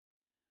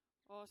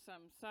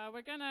Awesome. So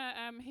we're going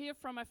to hear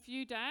from a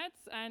few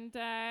dads, and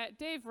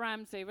Dave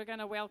Ramsey, we're going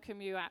to welcome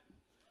you up.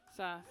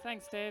 So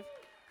thanks, Dave.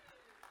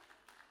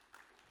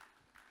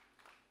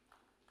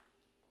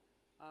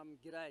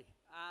 G'day.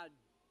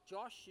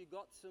 Josh, you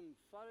got some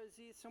photos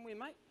here somewhere,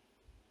 mate?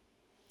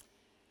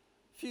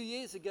 A few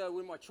years ago,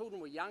 when my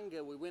children were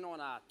younger, we went on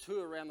a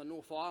tour around the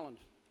North Island,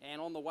 and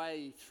on the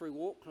way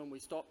through Auckland, we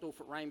stopped off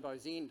at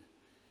Rainbow's End.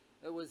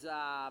 It was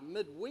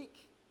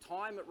midweek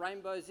time at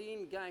Rainbow's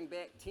End, going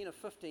back 10 or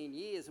 15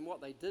 years, and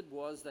what they did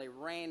was they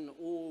ran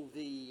all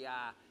the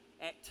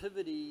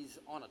activities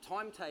on a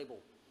timetable.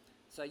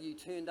 So you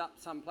turned up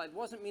someplace. There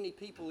wasn't many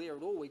people there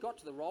at all. We got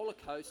to the roller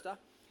coaster,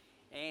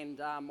 and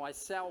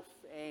myself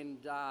and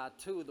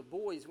two of the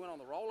boys went on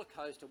the roller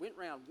coaster, went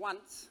round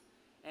once,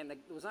 and there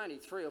was only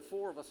 3 or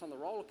 4 of us on the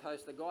roller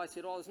coaster. The guy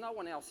said, "Oh, there's no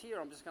one else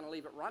here, I'm just going to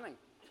leave it running."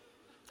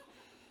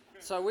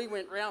 So we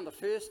went round the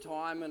first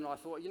time, and I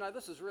thought,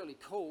 this is really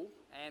cool.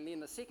 And then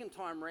the second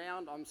time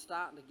round, I'm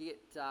starting to get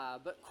a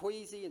bit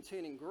queasy and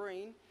turning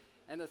green.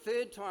 And the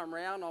third time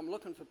round, I'm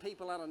looking for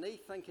people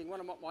underneath, thinking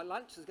what my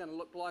lunch is going to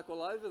look like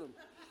all over them.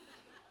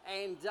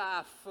 And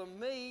for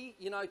me,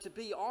 to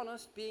be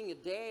honest, being a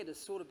dad has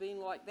sort of been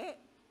like that.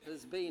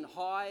 There's been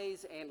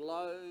highs and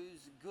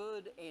lows,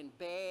 good and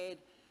bad.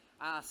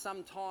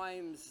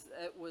 Sometimes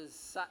it was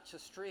such a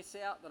stress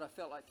out that I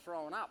felt like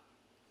throwing up.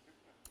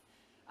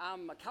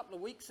 A couple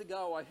of weeks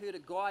ago, I heard a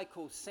guy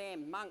called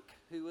Sam Monk,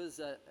 who is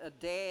a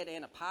dad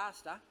and a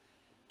pastor,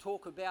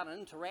 talk about an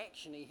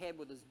interaction he had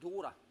with his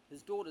daughter.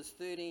 His daughter's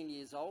 13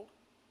 years old.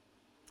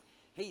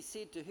 He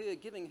said to her,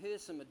 giving her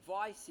some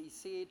advice, he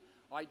said,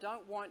 "I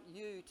don't want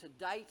you to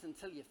date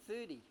until you're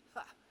 30.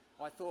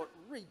 I thought,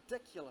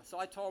 ridiculous.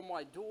 I told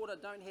my daughter,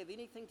 don't have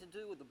anything to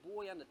do with a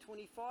boy under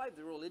 25,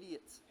 they're all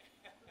idiots.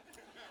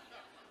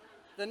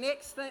 The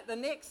next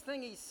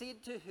thing he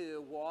said to her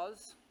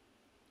was,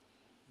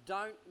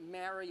 "Don't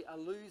marry a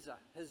loser."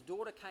 His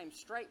daughter came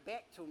straight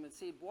back to him and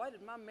said, "Why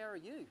did Mum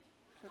marry you?"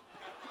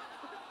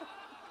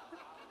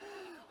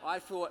 I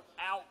thought,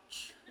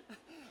 ouch.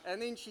 And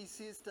then she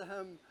says to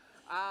him,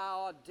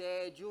 "Oh,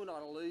 Dad, you're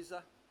not a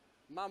loser.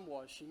 Mum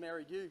was, she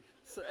married you."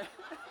 So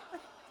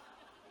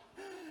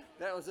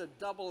that was a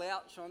double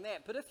ouch on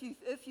that. But if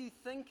you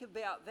think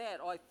about that,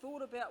 I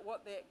thought about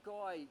what that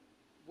guy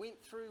went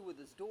through with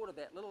his daughter,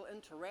 that little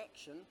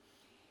interaction,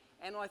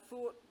 and I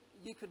thought,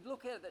 you could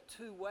look at it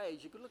 2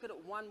 ways. You could look at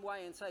it one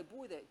way and say,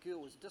 boy, that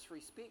girl was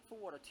disrespectful,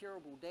 what a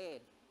terrible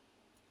dad.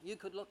 You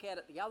could look at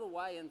it the other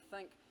way and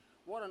think,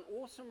 what an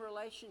awesome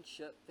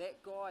relationship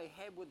that guy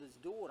had with his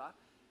daughter,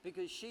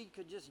 because she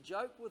could just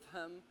joke with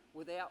him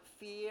without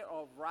fear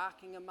of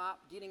racking him up,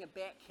 getting a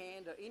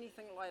backhand or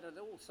anything like that at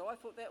all. So I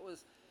thought that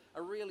was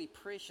a really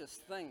precious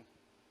thing.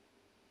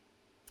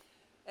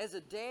 As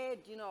a dad,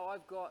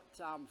 I've got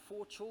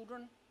 4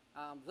 children.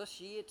 This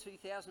year,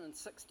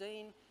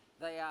 2016,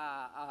 they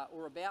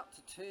are about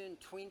to turn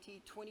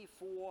 20,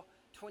 24,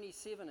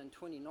 27 and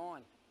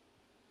 29.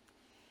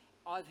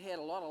 I've had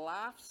a lot of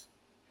laughs,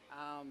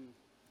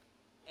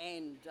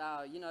 and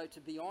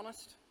to be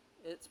honest,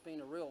 it's been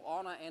a real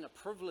honour and a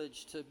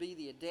privilege to be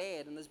their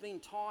dad, and there's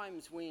been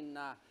times when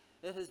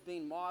it has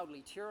been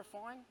mildly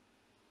terrifying.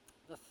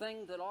 The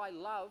thing that I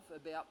love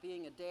about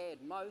being a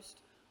dad most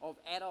of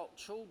adult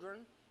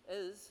children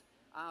is,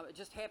 it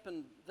just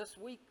happened this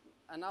week.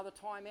 Another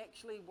time,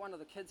 actually, one of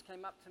the kids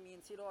came up to me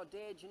and said, "Oh,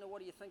 Dad, what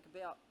do you think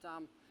about,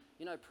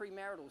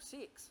 premarital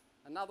sex?"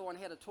 Another one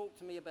had to talk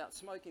to me about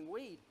smoking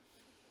weed.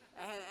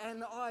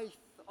 And I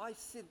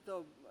said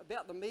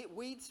about the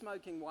weed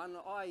smoking one,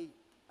 I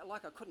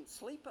couldn't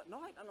sleep at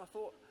night, and I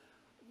thought,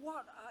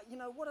 what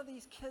are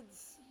these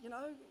kids,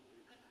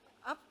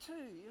 up to,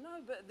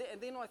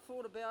 and then I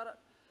thought about it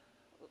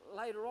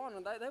later on,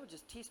 and they were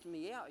just testing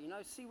me out,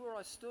 see where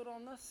I stood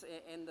on this,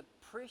 and the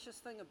precious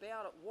thing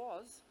about it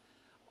was,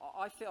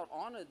 I felt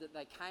honoured that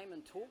they came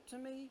and talked to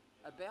me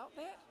about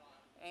that,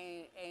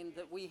 and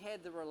that we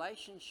had the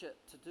relationship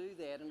to do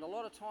that. And a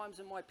lot of times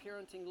in my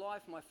parenting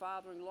life, my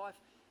fathering life,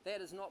 that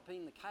has not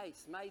been the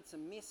case. Made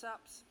some mess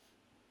ups,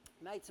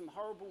 made some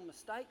horrible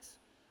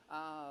mistakes,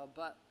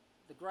 but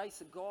the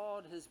grace of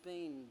God has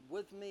been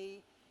with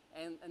me,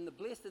 and the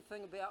blessed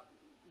thing about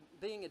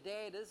being a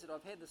dad is that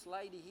I've had this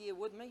lady here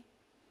with me,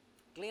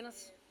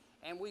 Glennis,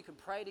 and we could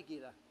pray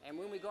together. And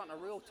when we got in a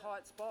real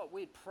tight spot,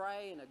 we'd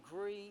pray and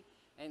agree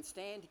and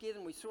stand together,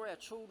 and we saw our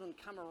children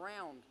come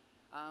around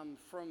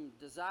from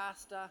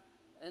disaster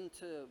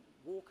into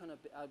walking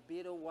a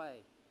better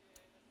way.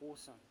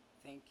 Awesome.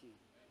 Thank you.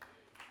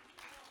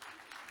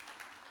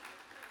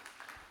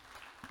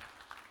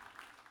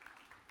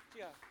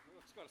 Yeah,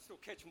 I've just got to still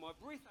catch my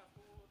breath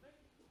after all of that.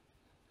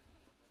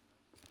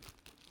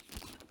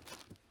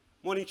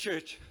 Morning,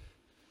 church.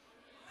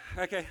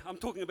 Okay, I'm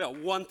talking about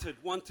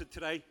wanted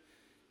today,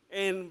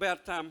 and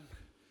about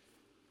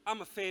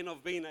I'm a fan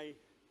of being a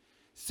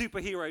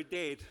superhero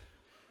dad.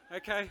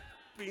 Okay,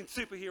 being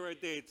superhero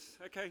dads.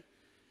 Okay,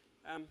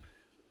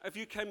 if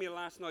you came here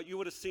last night, you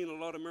would have seen a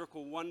lot of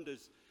miracle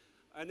wonders.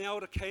 An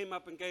elder came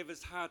up and gave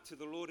his heart to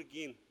the Lord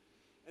again,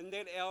 and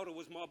that elder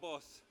was my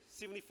boss,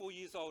 74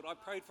 years old. I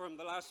prayed for him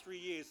the last 3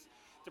 years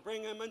to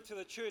bring him into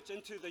the church,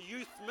 into the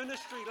youth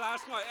ministry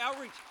last night,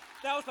 outreach.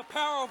 That was the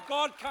power of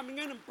God coming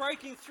in and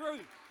breaking through.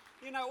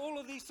 You know, all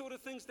of these sort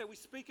of things that we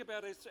speak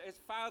about as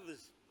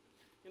fathers.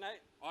 You know,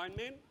 Iron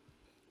Man,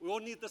 we all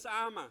need this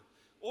armor.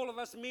 All of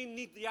us men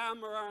need the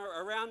armor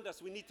around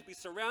us. We need to be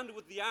surrounded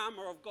with the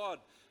armor of God.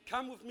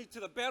 Come with me to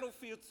the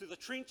battlefields, to the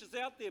trenches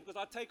out there, because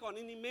I take on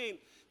any man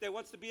that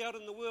wants to be out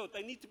in the world.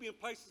 They need to be in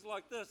places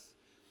like this.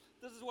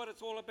 This is what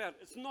it's all about.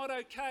 It's not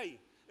okay.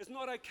 It's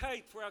not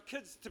okay for our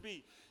kids to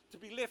be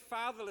left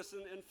fatherless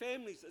in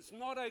families. It's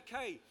not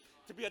okay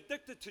to be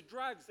addicted to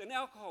drugs and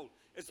alcohol.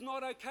 It's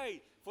not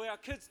okay for our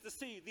kids to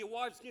see their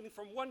wives getting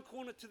from one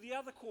corner to the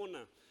other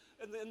corner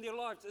in their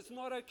lives. It's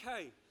not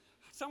okay.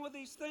 Some of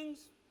these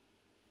things,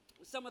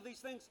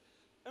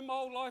 in my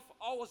whole life,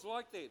 I was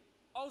like that.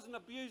 I was an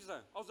abuser.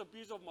 I was an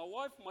abuser of my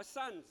wife, my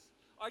sons.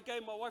 I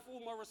gave my wife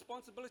all my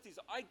responsibilities.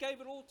 I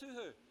gave it all to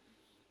her.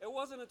 It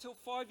wasn't until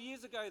 5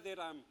 years ago that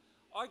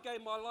I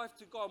gave my life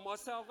to God, my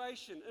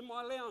salvation. In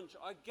my lounge,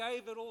 I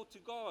gave it all to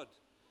God.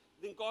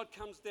 Then God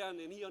comes down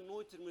and He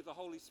anointed me with the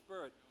Holy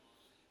Spirit.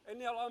 And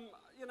now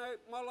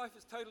my life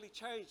has totally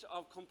changed.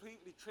 I've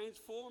completely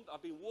transformed.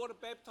 I've been water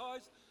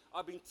baptized.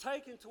 I've been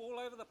taken to all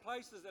over the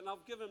places, and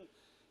I've given,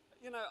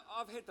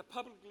 I've had to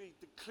publicly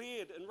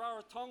declared in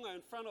Rarotonga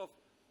in front of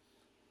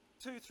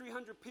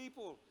 200-300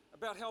 people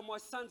about how my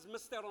sons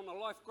missed out on a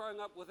life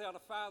growing up without a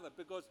father,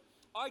 because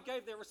I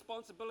gave that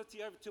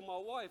responsibility over to my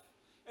wife.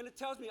 And it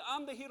tells me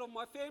I'm the head of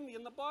my family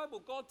in the Bible.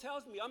 God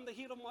tells me I'm the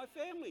head of my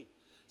family.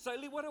 So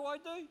what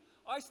do?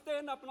 I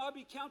stand up and I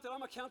be counted.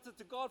 I'm accounted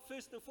to God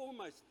first and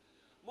foremost.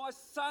 My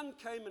son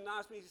came and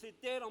asked me, he said,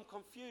 Dad, I'm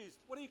confused.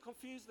 What are you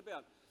confused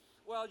about?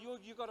 Well,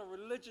 you got a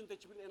religion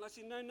that you believe. And I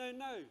said,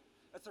 no.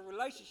 It's a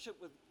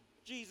relationship with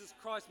Jesus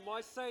Christ,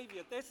 my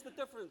Savior. That's the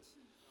difference.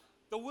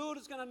 The world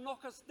is going to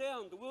knock us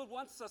down. The world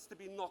wants us to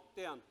be knocked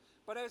down.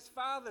 But as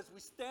fathers, we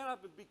stand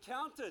up and be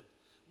counted.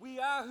 We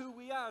are who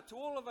we are. To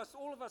all of us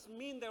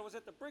men that was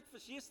at the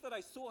breakfast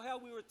yesterday saw how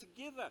we were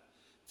together.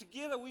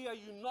 Together we are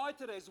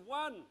united as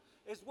one.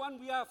 As one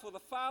we are for the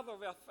Father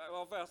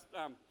of our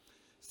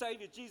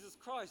Savior, Jesus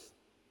Christ.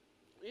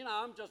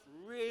 I'm just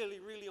really,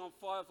 really on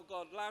fire for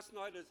God. Last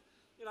night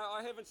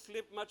I haven't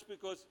slept much,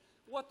 because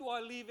what do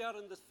I leave out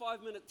in this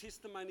 5-minute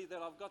testimony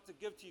that I've got to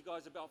give to you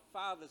guys about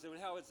fathers and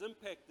how it's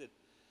impacted?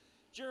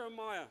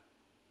 Jeremiah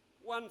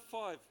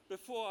 1:5,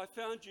 before I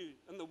found you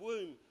in the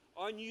womb,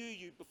 I knew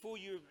you before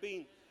you have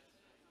been,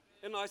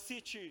 and I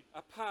set you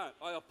apart.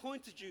 I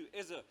appointed you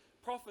as a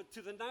prophet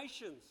to the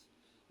nations.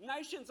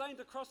 Nations ain't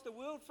across the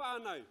world,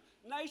 whānau.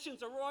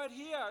 Nations are right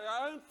here.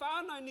 Our own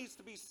whānau needs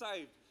to be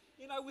saved.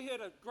 We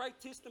had a great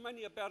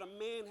testimony about a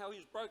man, how he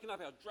was broken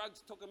up, how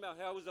drugs took him out,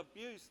 how he was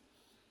abused.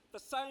 The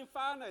same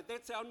whānau,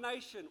 that's our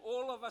nation.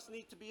 All of us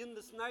need to be in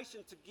this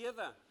nation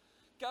together.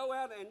 Go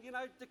out and,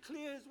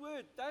 declare His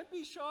word. Don't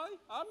be shy.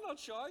 I'm not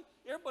shy.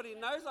 Everybody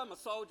knows I'm a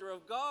soldier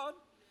of God.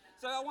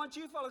 So I want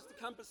you fellas to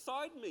come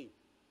beside me.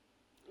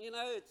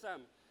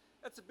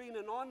 It's been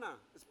an honor.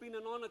 It's been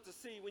an honor to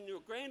see when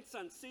your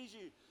grandson sees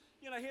you.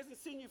 He hasn't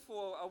seen you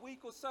for a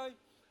week or so.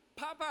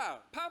 Papa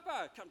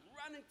comes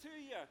running to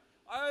you.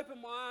 I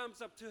open my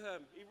arms up to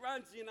him. He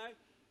runs,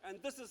 and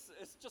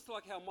it's just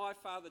like how my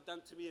Father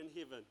done to me in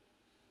heaven.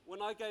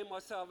 When I gave my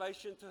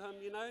salvation to Him,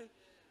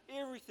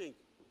 everything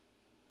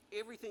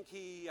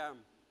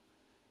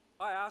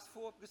I asked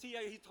for, because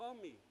He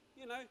told me,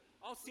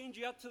 I'll send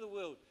you out to the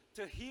world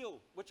to heal,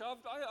 which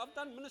I've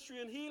done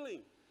ministry in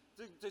healing,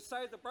 to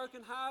save the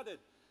brokenhearted,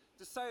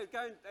 to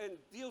go and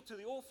deal to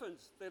the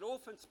orphans, that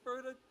orphan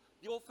spirited,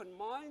 the orphan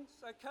minds,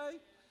 okay?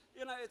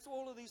 It's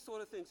all of these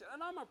sort of things.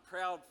 And I'm a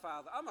proud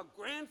father. I'm a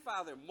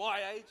grandfather at my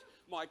age,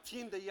 my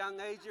tender young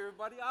age,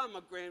 everybody. I'm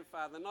a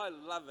grandfather, and I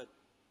love it.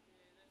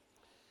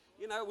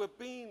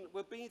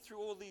 We've been through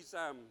all these,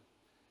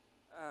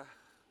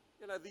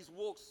 these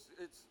walks.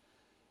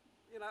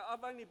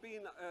 I've only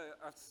been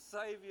a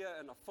savior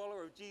and a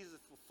follower of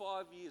Jesus for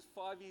 5 years.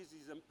 5 years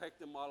He's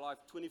impacted my life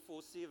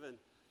 24/7.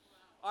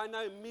 I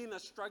know men are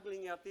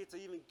struggling out there to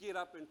even get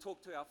up and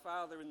talk to our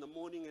Father in the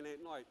morning and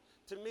at night.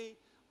 To me,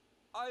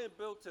 I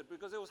built it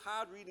because it was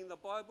hard reading the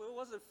Bible. It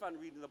wasn't fun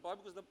reading the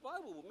Bible, because the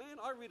Bible, man,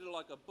 I read it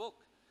like a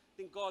book.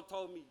 Then God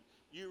told me,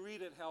 you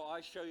read it how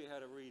I show you how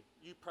to read.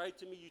 You pray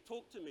to me, you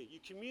talk to me, you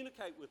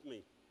communicate with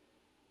me.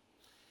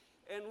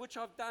 And which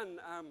I've done,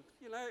 and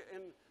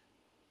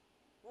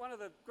one of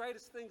the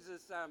greatest things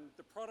is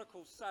the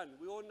prodigal son.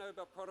 We all know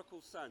about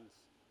prodigal sons.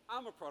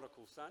 I'm a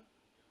prodigal son.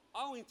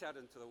 I went out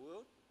into the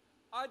world.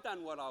 I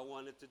done what I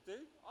wanted to do.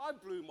 I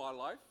blew my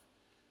life.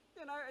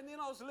 And then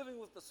I was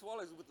living with the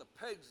swallows, with the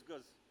pigs,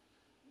 because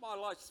my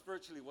life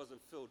spiritually wasn't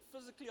filled.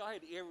 Physically, I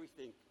had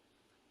everything,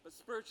 but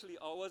spiritually,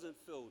 I wasn't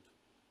filled.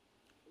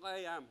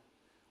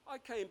 I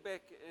came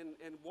back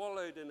and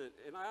wallowed in it,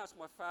 and I asked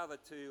my Father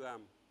to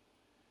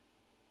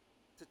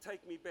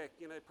take me back.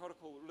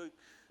 Prodigal Luke,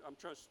 I'm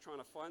just trying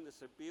to find this,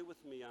 so bear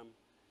with me.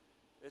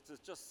 It's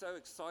just so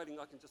exciting.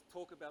 I can just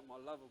talk about my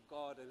love of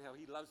God and how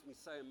He loves me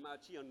so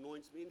much. He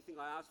anoints me. Anything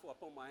I ask for, I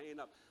put my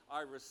hand up,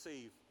 I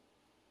receive.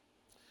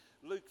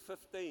 Luke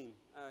 15,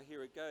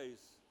 here it goes.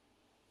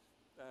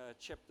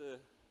 Chapter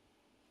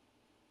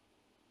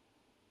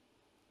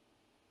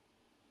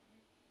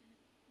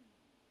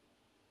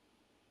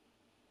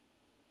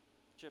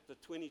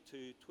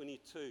 22,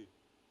 22.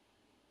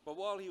 But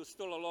while he was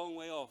still a long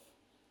way off,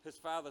 his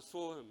father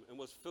saw him and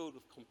was filled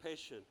with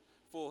compassion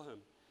for him.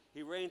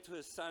 He ran to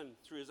his son,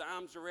 threw his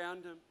arms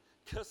around him,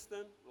 kissed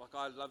him, like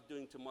I love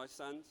doing to my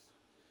sons.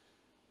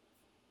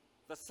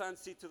 The son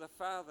said to the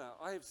father,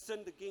 I have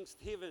sinned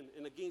against heaven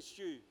and against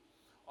you.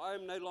 I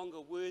am no longer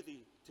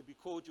worthy to be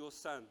called your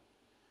son.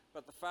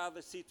 But the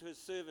father said to his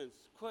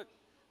servants, quick,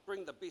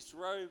 bring the best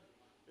robe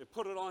and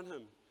put it on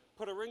him.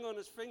 Put a ring on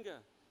his finger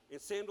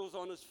and sandals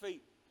on his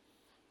feet.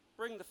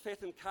 Bring the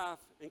fattened calf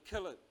and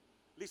kill it.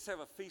 Let's have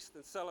a feast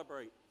and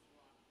celebrate.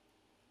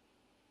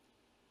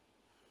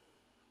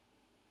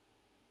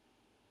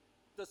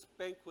 This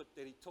banquet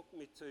that he took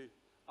me to,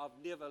 I've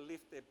never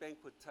left that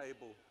banquet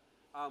table.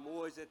 I'm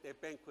always at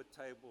that banquet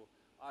table.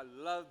 I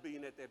love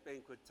being at that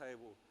banquet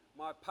table.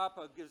 My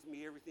papa gives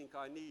me everything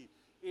I need.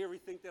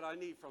 Everything that I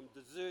need, from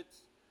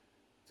desserts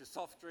to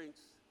soft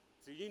drinks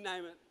to you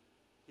name it.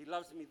 He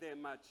loves me that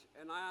much.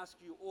 And I ask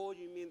you, all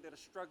you men that are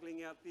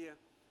struggling out there,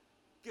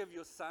 give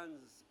your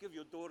sons, give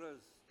your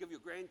daughters, give your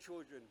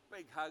grandchildren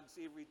big hugs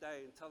every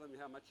day and tell them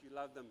how much you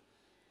love them.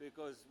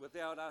 Because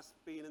without us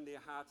being in their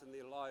hearts and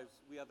their lives,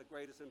 we are the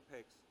greatest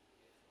impacts.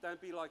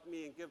 Don't be like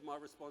me and give my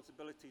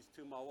responsibilities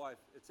to my wife.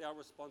 It's our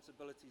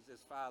responsibilities as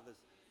fathers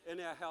in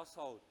our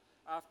household.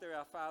 After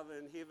our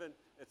Father in heaven,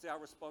 it's our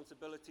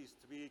responsibilities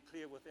to be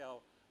clear with our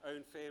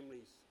own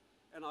families.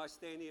 And I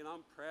stand here and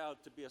I'm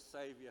proud to be a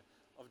saviour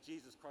of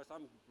Jesus Christ.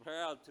 I'm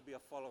proud to be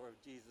a follower of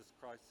Jesus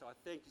Christ. So I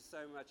thank you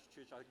so much,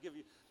 church.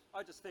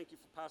 I just thank you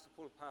for Pastor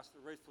Paul and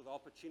Pastor Ruth for the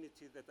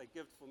opportunity that they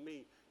give for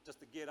me just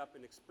to get up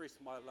and express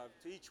my love.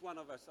 To each one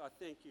of us, I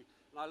thank you.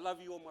 And I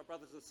love you all, my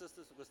brothers and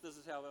sisters, because this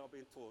is how I've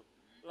been taught.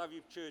 Love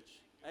you,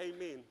 church.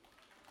 Amen.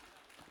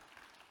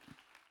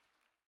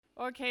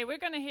 Okay, we're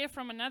going to hear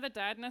from another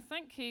dad, and I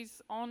think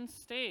he's on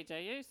stage, are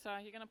you? So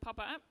you're going to pop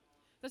it up?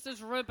 This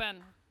is Ruben.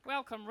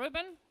 Welcome,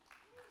 Ruben.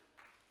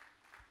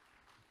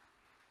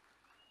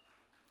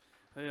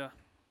 Hey,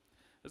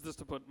 is this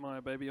to put my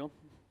baby on?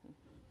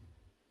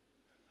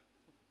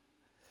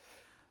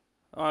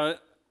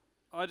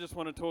 I just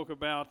want to talk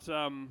about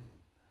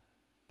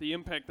the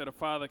impact that a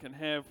father can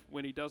have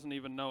when he doesn't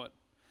even know it.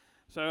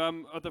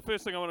 So the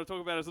first thing I want to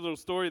talk about is a little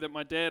story that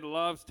my dad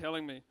loves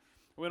telling me.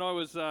 When I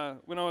was a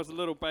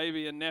little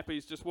baby in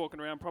nappies, just walking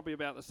around, probably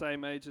about the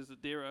same age as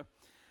Adira,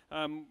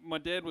 my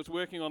dad was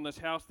working on this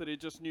house that he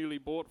just newly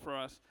bought for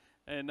us,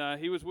 and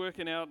he was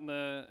working out in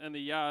the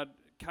yard,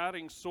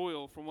 carting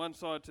soil from one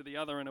side to the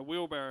other in a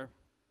wheelbarrow.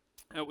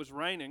 It was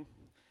raining,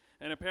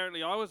 and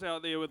apparently I was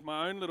out there with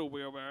my own little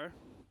wheelbarrow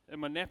and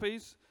my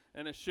nappies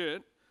and a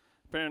shirt.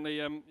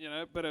 Apparently,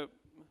 bit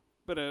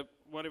of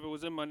whatever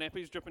was in my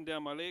nappies dripping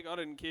down my leg. I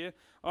didn't care.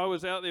 I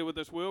was out there with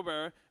this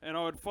wheelbarrow, and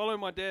I would follow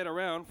my dad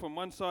around from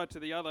one side to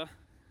the other,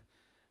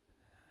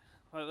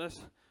 like this,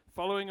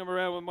 following him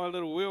around with my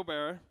little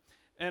wheelbarrow.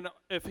 And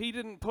if he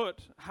didn't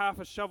put half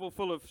a shovel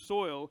full of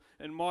soil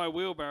in my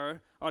wheelbarrow,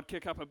 I'd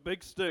kick up a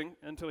big stink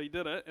until he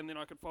did it, and then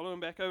I could follow him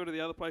back over to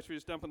the other place where he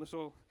was dumping the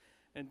soil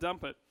and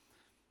dump it.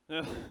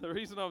 Now, the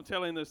reason I'm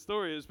telling this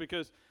story is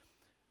because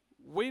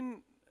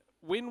when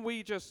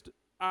we just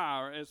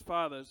are as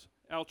fathers,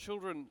 our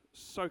children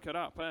soak it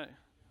up, eh?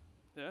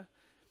 Yeah.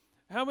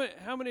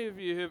 How many of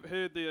you have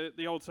heard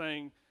the old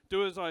saying,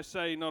 "Do as I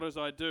say, not as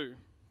I do"?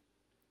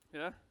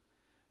 Yeah.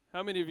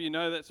 How many of you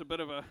know that's a bit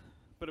of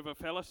a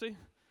fallacy?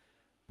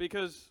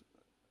 Because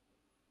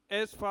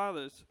as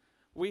fathers,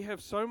 we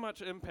have so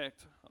much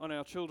impact on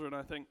our children,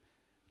 I think,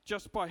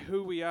 just by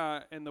who we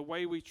are and the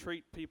way we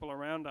treat people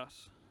around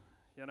us.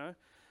 You know,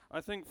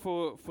 I think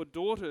for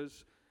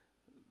daughters,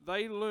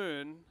 they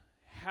learn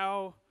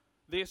how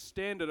their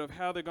standard of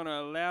how they're going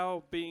to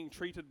allow being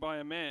treated by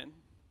a man,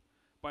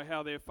 by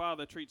how their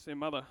father treats their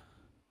mother.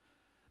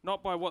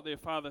 Not by what their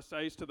father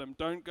says to them.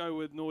 Don't go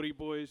with naughty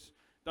boys.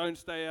 Don't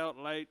stay out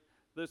late.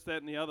 This,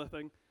 that, and the other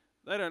thing.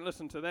 They don't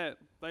listen to that.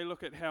 They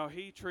look at how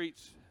he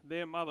treats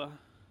their mother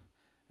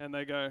and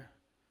they go,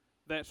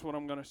 that's what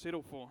I'm going to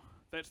settle for.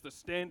 That's the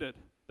standard.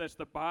 That's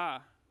the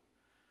bar.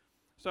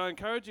 So I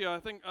encourage you, I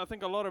think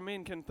a lot of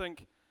men can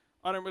think,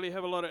 I don't really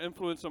have a lot of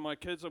influence on my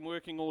kids. I'm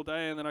working all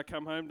day and then I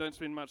come home, don't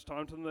spend much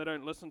time to them. They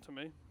don't listen to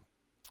me.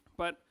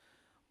 But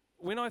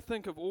when I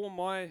think of all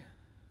my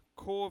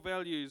core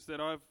values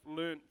that I've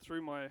learnt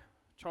through my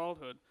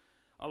childhood,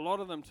 a lot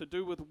of them to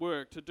do with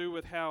work, to do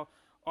with how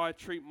I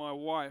treat my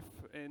wife,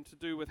 and to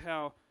do with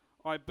how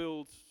I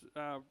build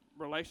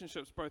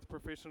relationships both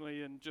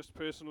professionally and just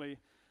personally,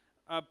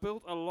 are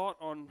built a lot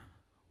on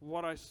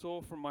what I saw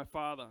from my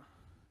father,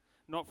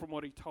 not from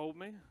what he told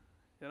me,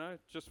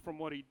 just from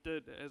what he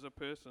did as a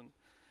person.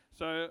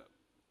 So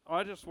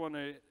I just want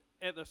to,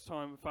 at this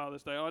time of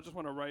Father's Day, I just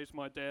want to raise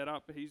my dad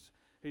up.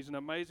 He's an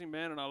amazing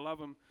man and I love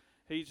him.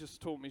 He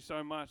just taught me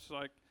so much.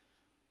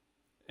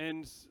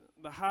 And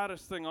the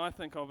hardest thing I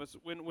think of is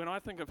when I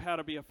think of how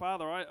to be a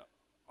father,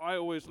 I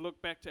always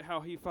look back to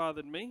how he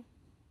fathered me.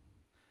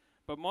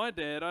 But my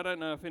dad, I don't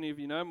know if any of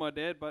you know my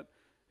dad, but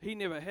he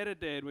never had a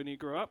dad when he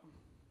grew up.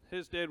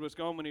 His dad was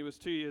gone when he was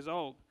 2 years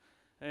old.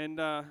 And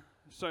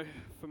so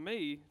for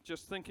me,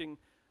 just thinking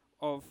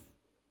of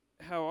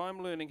how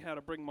I'm learning how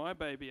to bring my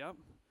baby up,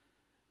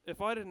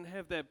 if I didn't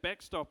have that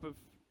backstop of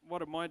what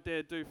did my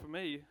dad do for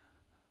me,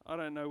 I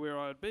don't know where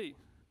I'd be.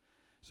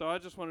 So I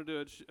just want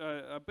to do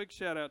a big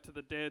shout out to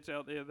the dads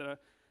out there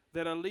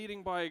that are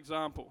leading by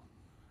example,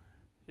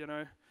 you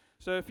know.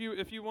 So if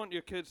you want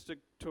your kids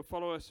to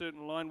follow a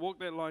certain line, walk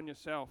that line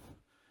yourself,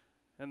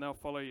 and they'll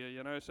follow you,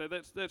 you know. So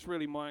that's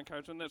really my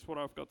encouragement. That's what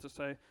I've got to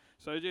say.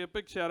 So yeah,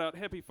 big shout out.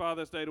 Happy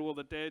Father's Day to all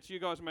the dads. You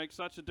guys make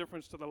such a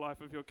difference to the life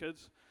of your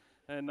kids.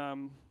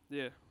 And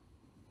yeah,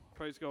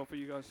 praise God for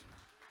you guys.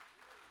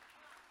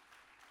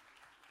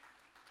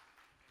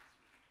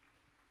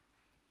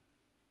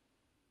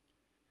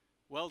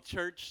 Well,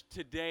 church,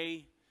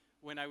 today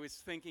when I was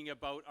thinking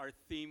about our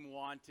theme,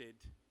 Wanted,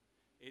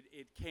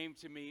 it came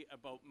to me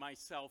about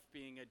myself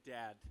being a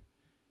dad,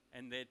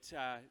 and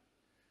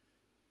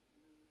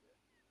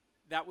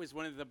that was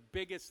one of the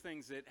biggest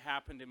things that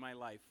happened in my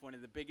life. One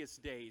of the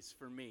biggest days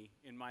for me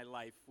in my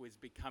life was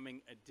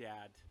becoming a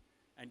dad,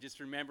 and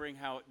just remembering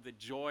how the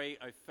joy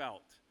I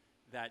felt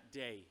that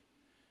day.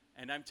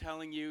 And I'm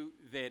telling you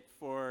that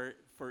for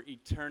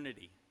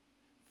eternity,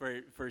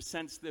 for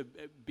since the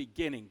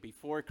beginning,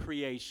 before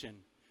creation,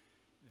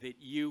 that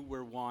you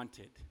were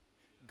wanted.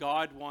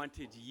 God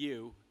wanted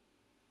you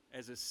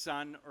as a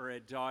son or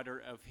a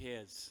daughter of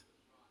his,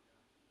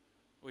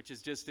 which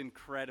is just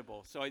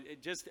incredible. So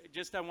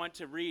I want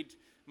to read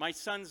my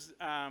son's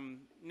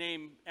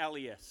name,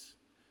 Elias.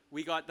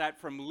 We got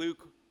that from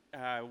Luke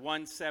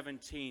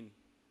 1:17,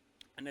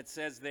 and it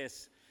says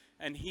this: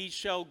 "And he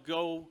shall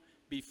go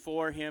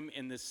before him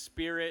in the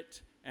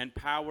spirit and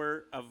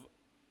power of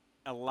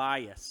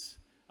Elias."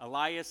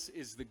 Elias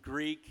is the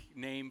Greek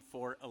name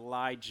for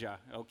Elijah,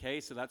 okay?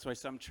 So that's why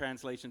some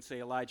translations say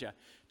Elijah.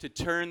 "To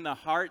turn the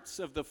hearts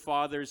of the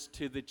fathers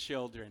to the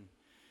children,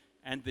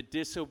 and the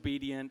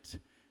disobedient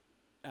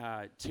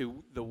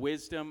to the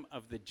wisdom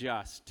of the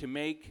just, to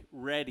make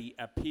ready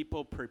a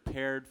people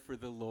prepared for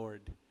the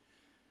Lord."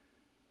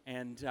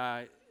 And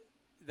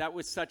that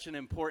was such an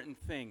important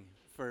thing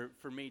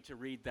for me to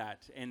read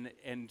that.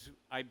 And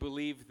I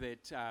believe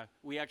that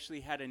we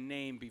actually had a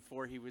name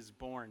before he was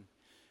born.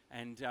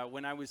 And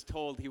when I was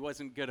told he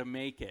wasn't going to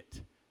make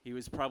it, he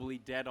was probably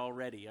dead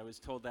already. I was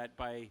told that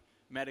by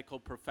medical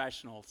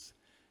professionals.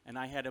 And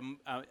I had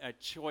a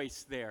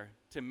choice there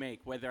to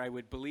make, whether I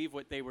would believe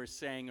what they were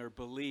saying or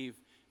believe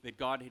that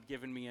God had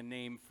given me a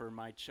name for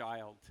my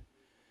child.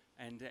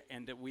 And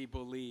that we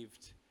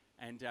believed.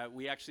 And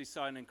we actually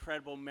saw an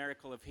incredible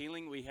miracle of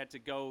healing. We had to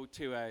go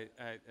to a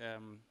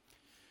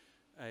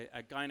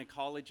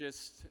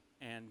gynecologist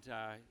and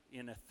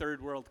in a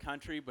third world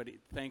country, but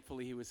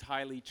thankfully he was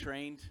highly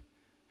trained,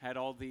 had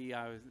all the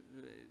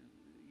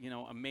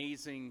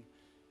amazing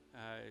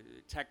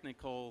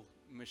technical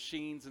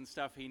machines and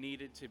stuff he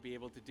needed to be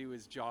able to do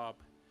his job.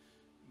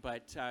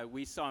 But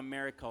we saw a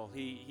miracle.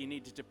 He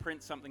needed to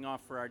print something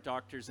off for our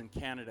doctors in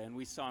Canada, and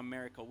we saw a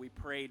miracle. We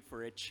prayed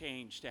for a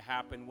change to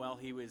happen while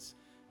he was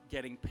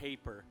getting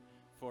paper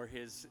for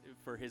his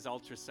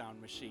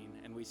ultrasound machine,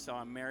 and we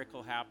saw a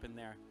miracle happen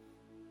there.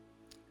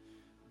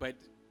 But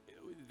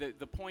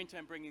the point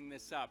I'm bringing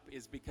this up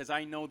is because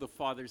I know the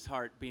Father's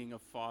heart being a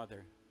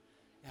father.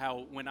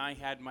 How when I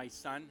had my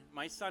son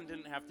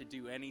didn't have to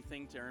do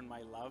anything to earn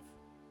my love.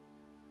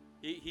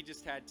 He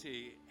just had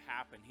to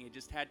happen. He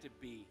just had to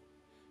be.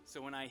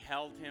 So when I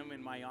held him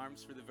in my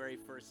arms for the very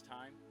first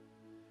time,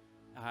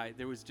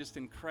 there was just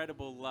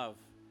incredible love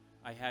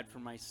I had for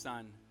my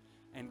son.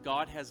 And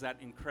God has that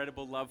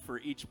incredible love for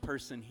each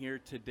person here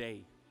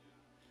today.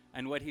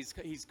 And what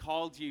he's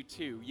called you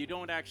to, you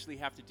don't actually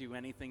have to do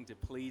anything to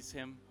please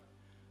him.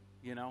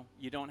 You know,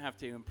 you don't have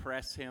to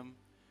impress him.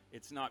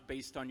 It's not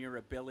based on your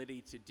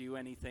ability to do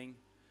anything.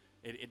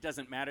 It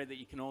doesn't matter that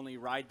you can only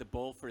ride the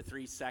bull for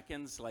 3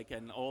 seconds like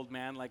an old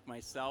man like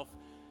myself.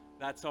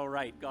 That's all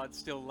right. God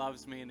still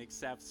loves me and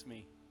accepts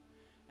me.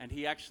 And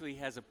he actually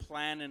has a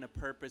plan and a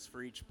purpose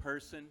for each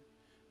person.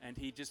 And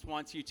he just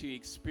wants you to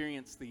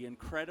experience the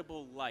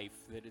incredible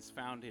life that is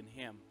found in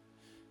him.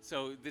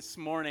 So this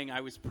morning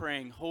I was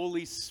praying,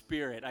 Holy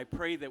Spirit, I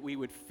pray that we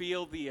would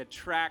feel the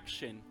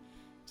attraction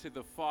to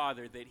the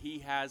Father that he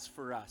has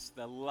for us,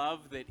 the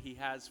love that he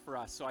has for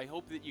us. So I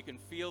hope that you can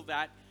feel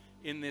that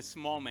in this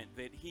moment,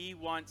 that he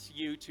wants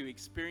you to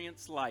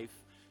experience life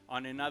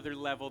on another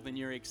level than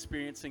you're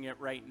experiencing it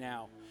right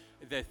now.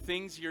 The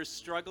things you're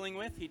struggling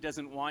with, he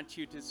doesn't want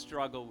you to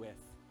struggle with.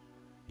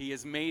 He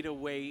has made a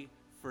way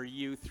for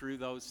you through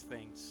those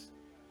things.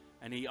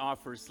 And he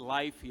offers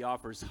life, he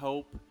offers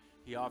hope,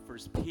 he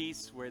offers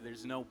peace where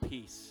there's no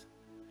peace.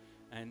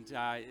 And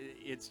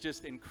it's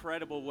just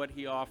incredible what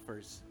he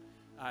offers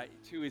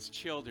to his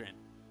children.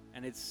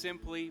 And it's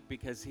simply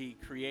because he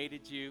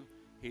created you,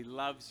 he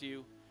loves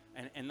you,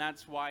 and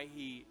that's why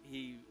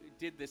he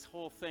did this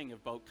whole thing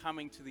about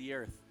coming to the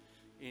earth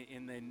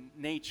in the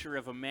nature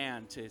of a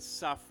man to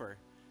suffer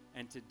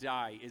and to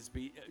die, is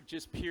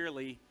just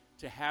purely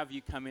to have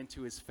you come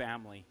into his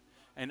family.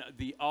 And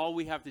all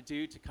we have to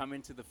do to come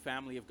into the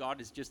family of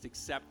God is just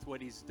accept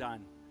what he's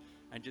done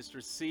and just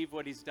receive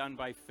what he's done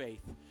by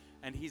faith.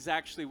 And he's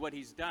actually, what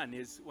he's done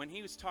is, when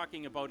he was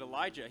talking about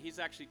Elijah, he's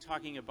actually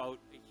talking about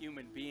a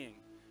human being.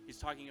 He's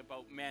talking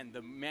about men,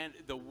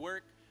 the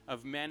work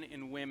of men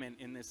and women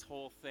in this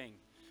whole thing.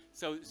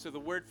 So the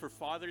word for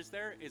fathers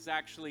there is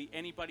actually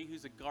anybody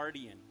who's a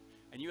guardian.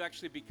 And you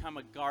actually become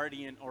a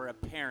guardian or a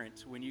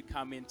parent when you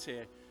come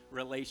into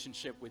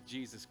relationship with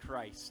Jesus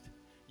Christ.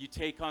 You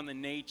take on the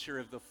nature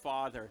of the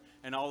Father,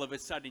 and all of a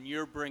sudden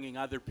you're bringing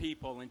other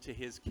people into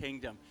his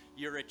kingdom.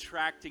 You're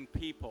attracting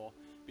people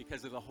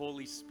because of the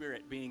Holy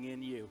Spirit being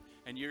in you.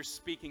 And you're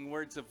speaking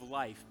words of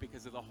life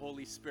because of the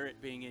Holy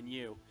Spirit being in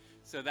you.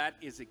 So that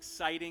is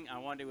exciting. I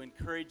want to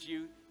encourage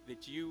you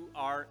that you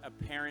are a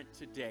parent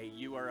today.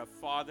 You are a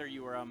father,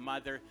 you are a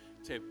mother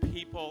to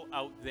people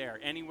out there,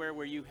 anywhere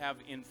where you have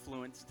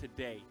influence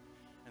today.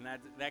 And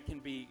that can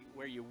be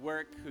where you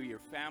work, who your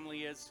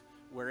family is,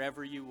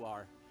 wherever you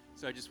are.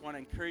 So I just want to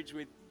encourage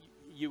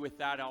you with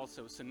that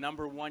also. So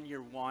number one,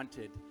 you're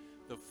wanted.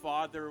 The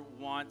Father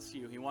wants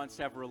you. He wants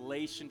to have a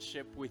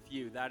relationship with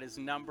you. That is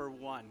number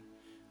one.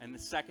 And the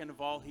second of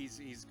all,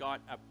 he's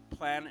got a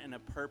plan and a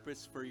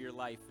purpose for your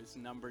life is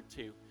number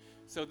two.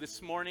 So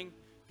this morning,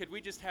 could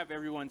we just have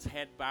everyone's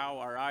head bow,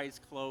 our eyes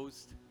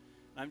closed?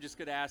 I'm just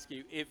going to ask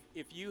you,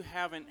 if you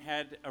haven't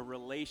had a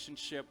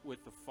relationship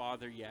with the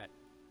Father yet,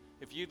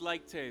 if you'd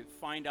like to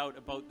find out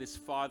about this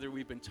Father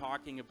we've been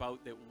talking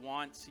about that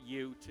wants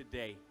you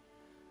today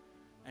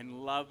and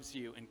loves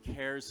you and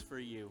cares for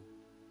you,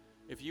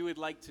 if you would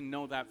like to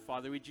know that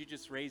Father, would you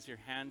just raise your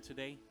hand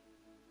today?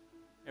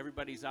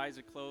 Everybody's eyes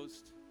are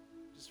closed.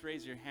 Just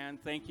raise your hand.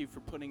 Thank you for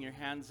putting your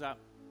hands up.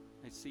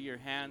 I see your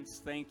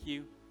hands. Thank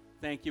you.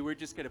 Thank you. We're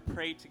just going to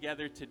pray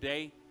together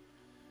today.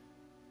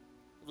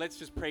 Let's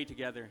just pray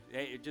together.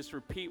 Hey, just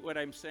repeat what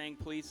I'm saying,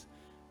 please.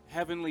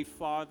 Heavenly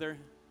Father,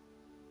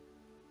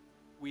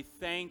 we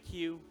thank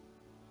you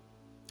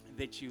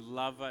that you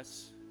love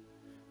us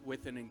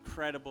with an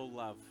incredible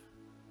love.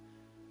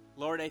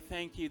 Lord, I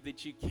thank you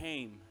that you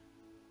came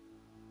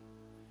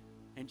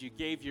and you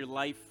gave your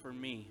life for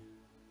me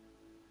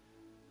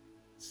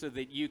so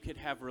that you could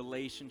have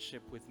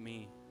relationship with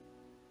me.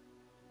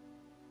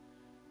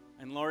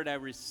 And Lord, I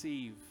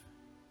receive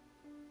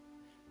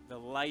the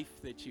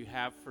life that you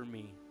have for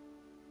me.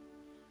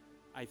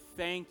 I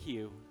thank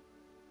you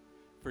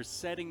for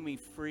setting me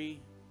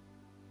free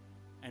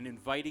and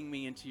inviting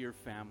me into your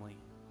family.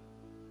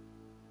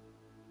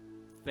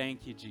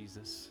 Thank you,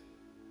 Jesus.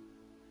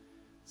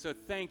 So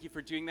thank you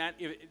for doing that.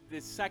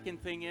 The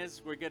second thing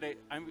is,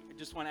 I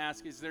just want to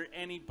ask, is there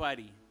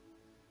anybody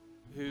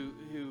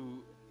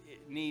who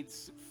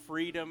needs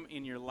freedom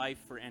in your life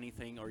for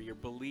anything, or you're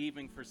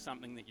believing for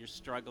something that you're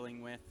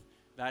struggling with?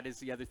 That is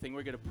the other thing.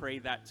 We're going to pray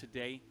that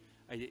today.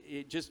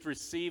 Just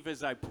receive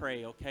as I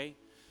pray, okay?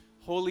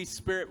 Holy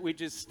Spirit, we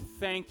just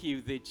thank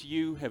you that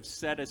you have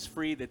set us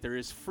free, that there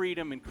is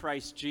freedom in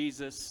Christ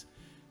Jesus.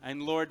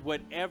 And Lord,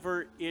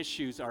 whatever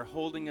issues are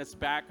holding us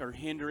back or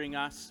hindering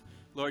us,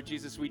 Lord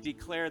Jesus, we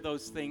declare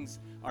those things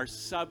are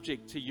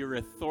subject to your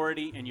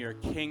authority and your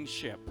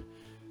kingship.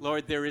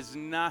 Lord, there is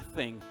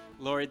nothing,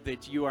 Lord,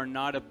 that you are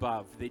not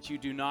above, that you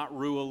do not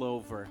rule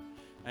over.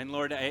 And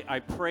Lord, I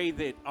pray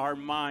that our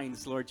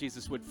minds, Lord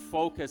Jesus, would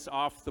focus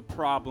off the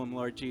problem,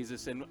 Lord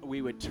Jesus, and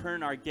we would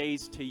turn our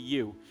gaze to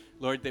you,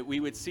 Lord, that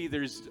we would see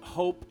there's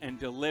hope and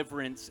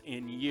deliverance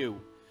in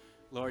you,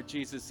 Lord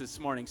Jesus, this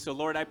morning. So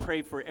Lord, I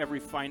pray for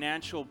every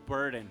financial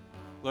burden,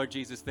 Lord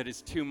Jesus, that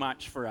is too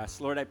much for us.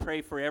 Lord, I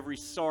pray for every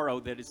sorrow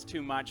that is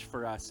too much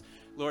for us.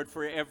 Lord,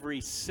 for every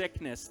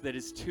sickness that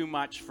is too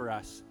much for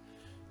us.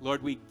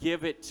 Lord, we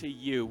give it to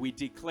you. We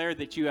declare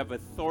that you have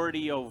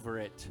authority over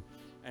it.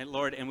 And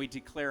Lord, and we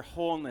declare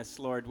wholeness,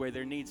 Lord, where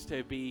there needs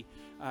to be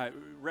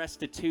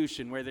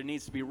restitution, where there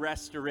needs to be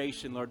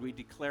restoration, Lord. We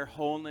declare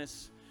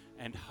wholeness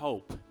and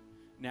hope.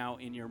 Now,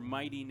 in your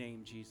mighty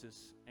name,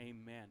 Jesus,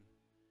 amen.